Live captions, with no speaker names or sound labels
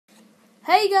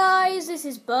Hey guys, this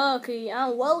is Birky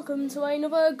and welcome to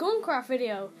another GunCraft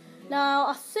video. Now,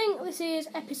 I think this is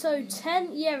episode 10.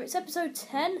 Yeah, it's episode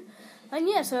 10. And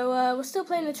yeah, so we're still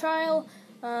playing the trial.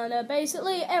 And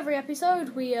basically, every episode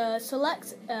we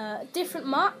select different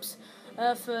maps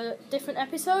for different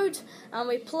episodes. And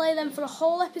we play them for the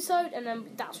whole episode. And then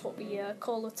that's what we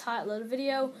call the title of the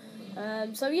video.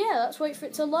 So yeah, let's wait for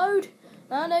it to load.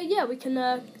 And yeah, we can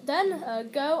then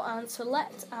go and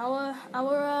select our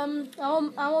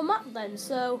map then.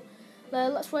 So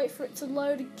let's wait for it to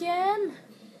load again.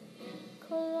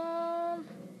 Come on.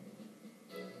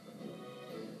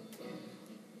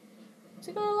 Is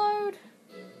it gonna load?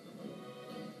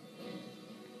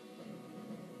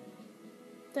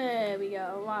 There we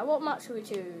go. Right, what map should we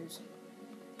choose?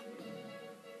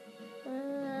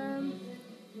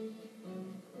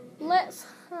 Let's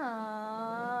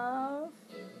have.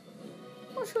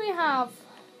 What should we have?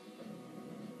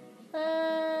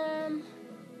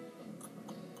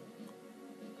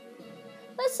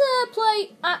 Let's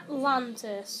play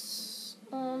Atlantis.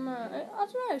 Oh no, I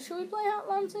don't know. Should we play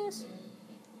Atlantis?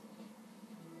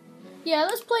 Yeah,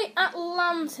 let's play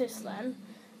Atlantis then,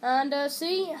 and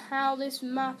see how this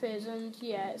map is. And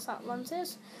yeah, it's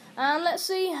Atlantis, and let's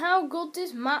see how good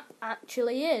this map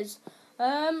actually is.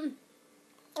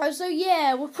 So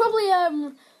yeah, we've probably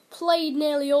played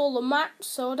nearly all the maps,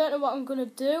 so I don't know what I'm gonna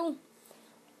do,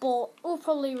 but we'll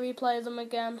probably replay them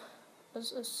again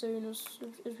as soon as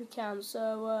we can.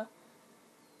 So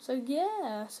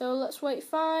yeah, so let's wait.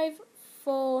 5,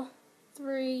 4,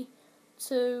 3,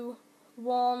 2,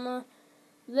 1.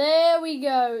 There we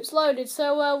go. It's loaded.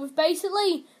 So we've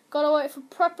basically got to wait for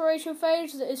preparation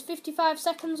phase. That is 55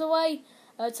 seconds away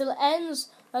till it ends.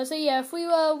 So yeah, if we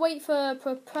wait for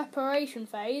preparation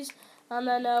phase, and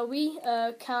then we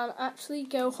can actually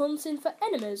go hunting for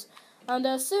enemies. And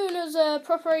as soon as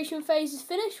preparation phase is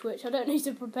finished, which I don't need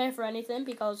to prepare for anything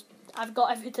because I've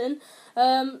got everything,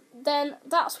 then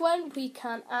that's when we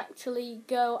can actually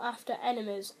go after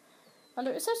enemies. And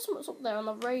it says something's up there on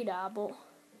the radar, but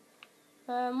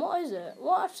what is it?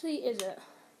 What actually is it?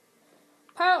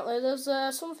 Apparently there's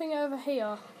something over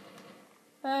here.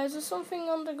 Is there something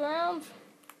underground?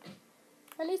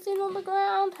 Anything on the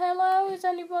ground? Hello, is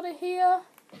anybody here?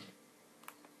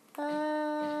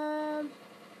 Oh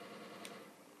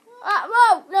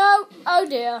no! Oh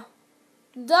dear.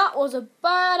 That was a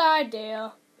bad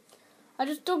idea. I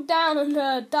just dug down and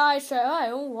died straight away.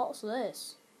 Oh, what's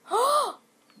this?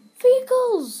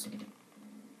 Vehicles!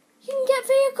 You can get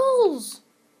vehicles!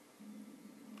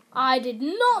 I did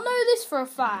not know this for a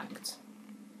fact.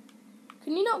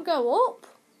 Can you not go up?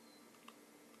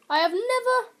 I have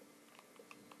never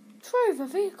drove a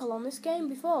vehicle on this game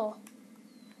before.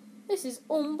 This is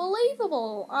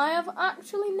unbelievable. I have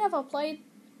actually never played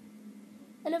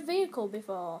in a vehicle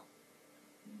before.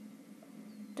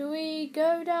 Do we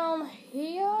go down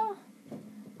here?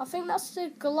 I think that's the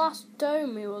glass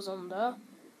dome he was under.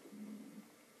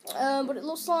 But it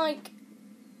looks like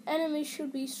enemies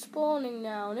should be spawning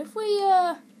now. And if we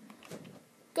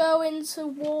go into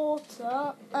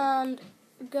water and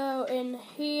go in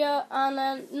here and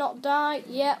then not die,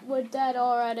 yeah, we're dead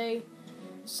already.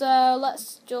 So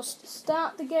let's just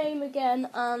start the game again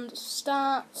and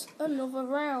start another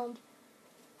round.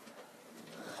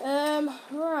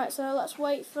 Right, so let's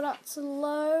wait for that to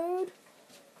load,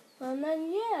 and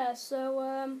then yeah,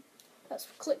 so let's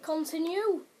click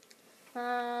continue,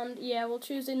 and yeah, we'll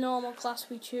choose the normal class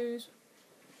we choose.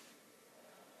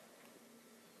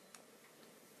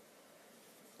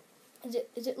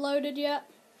 Is it loaded yet?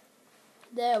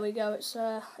 There we go. It's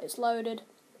loaded.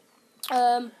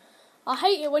 I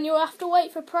hate it when you have to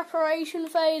wait for preparation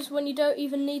phase when you don't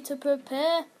even need to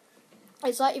prepare.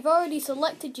 It's like you've already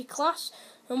selected your class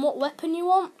and what weapon you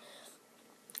want,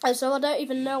 and so I don't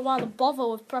even know why to bother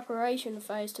with preparation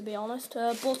phase, to be honest.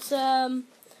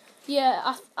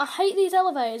 Yeah, I hate these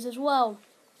elevators as well,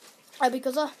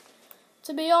 because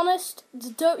to be honest, they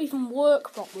don't even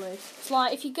work properly. It's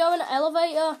like if you go in an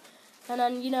elevator and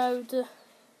then, you know,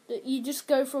 you just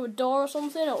go through a door or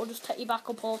something, it will just take you back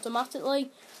up automatically.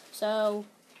 So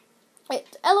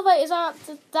elevators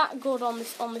aren't that good on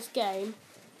this game.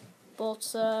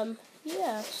 But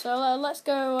yeah, so let's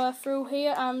go through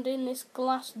here and in this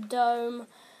glass dome,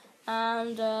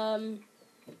 and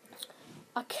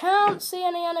I can't see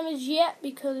any enemies yet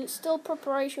because it's still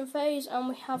preparation phase, and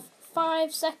we have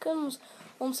 5 seconds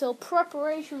until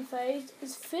preparation phase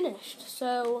is finished.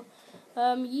 So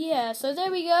yeah, so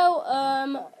there we go.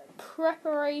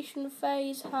 Preparation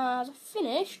phase has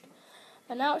finished,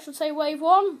 and now it should say wave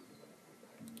 1.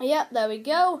 Yep, there we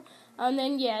go. And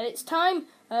then yeah, it's time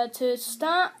to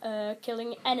start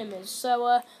killing enemies.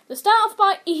 So they start off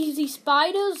by easy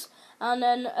spiders, and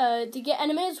then they get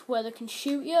enemies where they can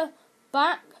shoot you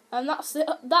back, and that's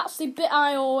the bit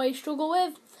I always struggle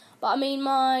with. But I mean,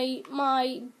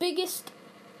 my biggest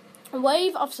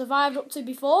wave I've survived up to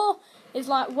before is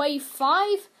like wave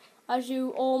 5, as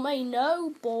you all may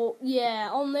know. But yeah,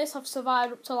 on this I've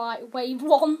survived up to like wave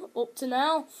 1 up to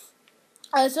now.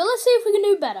 So let's see if we can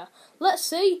do better. Let's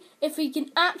see if we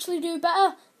can actually do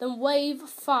better than wave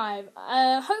 5.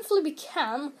 Hopefully we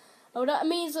can. That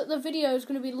means that the video is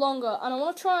going to be longer, and I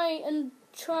want to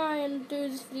try and do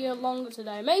this video longer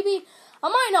today. Maybe I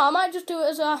might not. I might just do it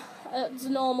as a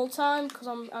normal time, because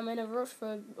I'm in a rush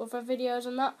for other videos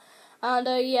and that. And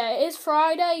yeah, it is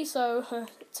Friday, so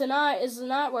tonight is the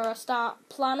night where I start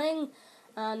planning.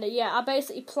 And yeah, I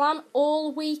basically plan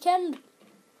all weekend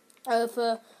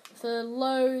for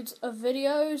loads of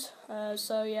videos.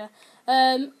 So yeah,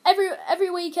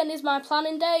 every weekend is my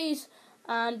planning days,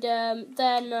 and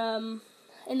then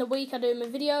in the week I do my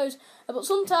videos. But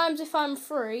sometimes if I'm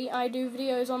free, I do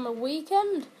videos on the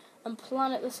weekend and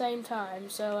plan at the same time.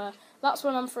 So that's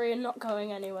when I'm free and not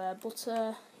going anywhere. But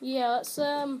yeah, let's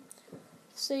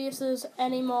see if there's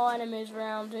any more enemies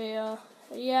around here.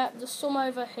 Yeah, there's some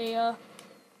over here.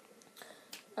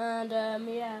 And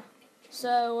yeah,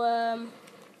 so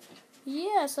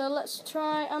yeah, so let's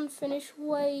try and finish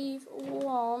wave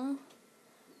 1.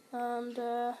 And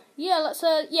yeah,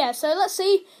 so let's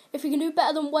see if we can do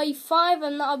better than wave 5,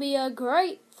 and that'll be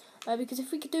great. Because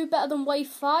if we could do better than wave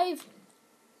 5,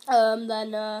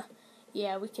 then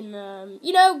yeah, we can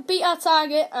beat our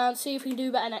target and see if we can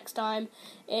do better next time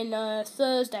in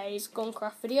Thursday's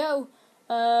GunCraft video.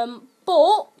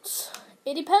 But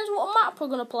it depends what map we're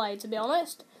gonna play, to be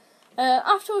honest.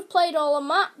 After we've played all the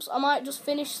maps, I might just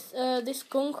finish this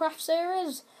GunCraft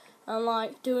series and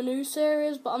like do a new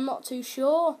series, but I'm not too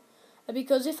sure,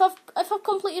 because if I've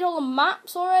completed all the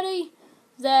maps already,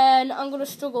 then I'm gonna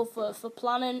struggle for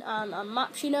planning and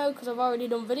maps, because I've already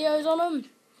done videos on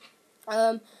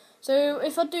them. So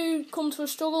if I do come to a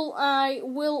struggle, I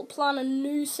will plan a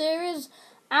new series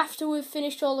after we've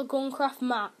finished all the GunCraft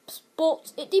maps.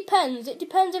 But it depends. It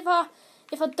depends if I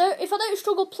don't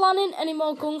struggle planning any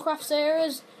more GunCraft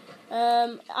series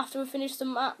after we finish the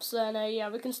maps, then yeah,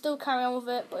 we can still carry on with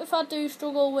it. But if I do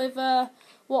struggle with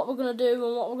what we're gonna do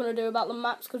and what we're gonna do about the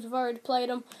maps, because we've already played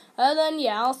them, then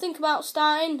yeah, I'll think about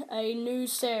starting a new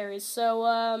series. So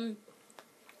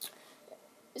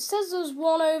it says there's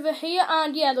one over here,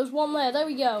 and yeah, there's one there. There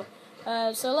we go.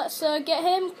 So let's get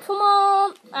him. Come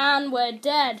on, and we're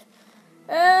dead.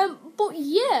 But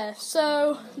yeah,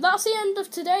 so that's the end of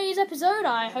today's episode.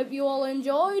 I hope you all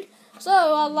enjoyed. So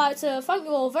I'd like to thank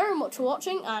you all very much for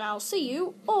watching, and I'll see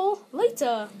you all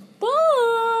later.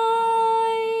 Bye!